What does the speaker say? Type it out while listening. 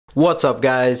What's up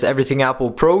guys,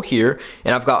 EverythingApplePro here,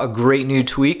 and I've got a great new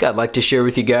tweak I'd like to share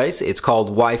with you guys. It's called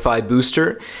Wi-Fi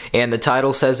Booster, and the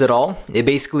title says it all. It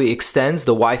basically extends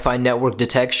the Wi-Fi network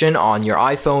detection on your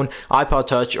iPhone, iPod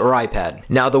Touch, or iPad.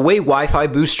 Now the way Wi-Fi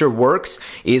Booster works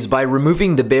is by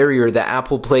removing the barrier that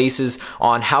Apple places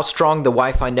on how strong the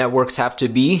Wi-Fi networks have to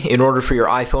be in order for your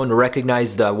iPhone to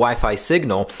recognize the Wi-Fi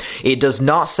signal. It does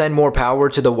not send more power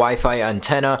to the Wi-Fi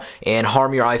antenna and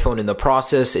harm your iPhone in the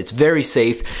process. It's very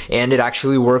safe, and it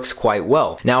actually works quite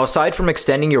well. Now, aside from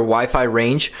extending your Wi-Fi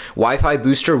range, Wi-Fi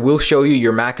Booster will show you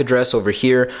your MAC address over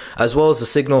here, as well as the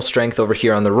signal strength over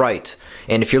here on the right.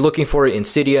 And if you're looking for it in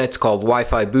Cydia, it's called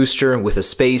Wi-Fi Booster with a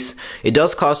space. It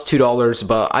does cost $2,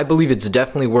 but I believe it's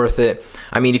definitely worth it.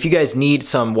 I mean, if you guys need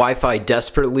some Wi-Fi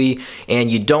desperately and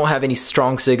you don't have any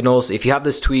strong signals, if you have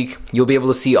this tweak, you'll be able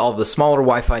to see all of the smaller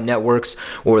Wi-Fi networks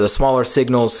or the smaller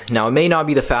signals. Now, it may not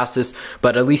be the fastest,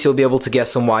 but at least you'll be able to get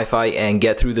some Wi-Fi and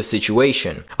get through the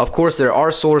situation. Of course, there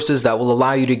are sources that will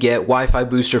allow you to get Wi-Fi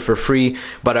Booster for free,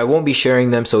 but I won't be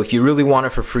sharing them, so if you really want it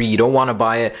for free, you don't want to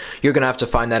buy it, you're going to have to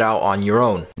find that out on your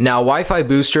own. Now, Wi-Fi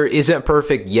Booster isn't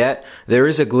perfect yet. There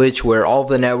is a glitch where all of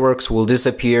the networks will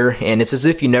disappear, and it's as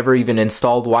if you never even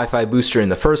installed Wi-Fi Booster in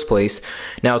the first place.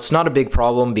 Now, it's not a big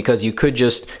problem because you could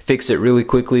just fix it really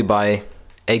quickly by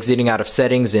exiting out of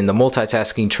settings in the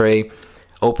multitasking tray,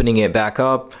 opening it back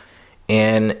up,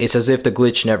 and it's as if the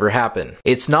glitch never happened.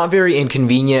 It's not very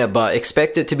inconvenient, but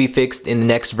expect it to be fixed in the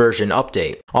next version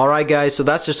update. Alright guys, so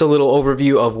that's just a little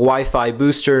overview of Wi-Fi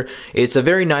Booster. It's a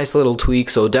very nice little tweak,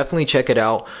 so definitely check it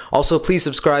out. Also, please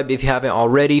subscribe if you haven't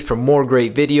already for more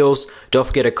great videos. Don't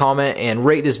forget to comment and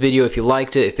rate this video if you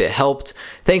liked it, if it helped.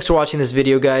 Thanks for watching this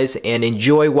video guys, and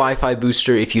enjoy Wi-Fi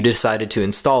Booster if you decided to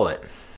install it.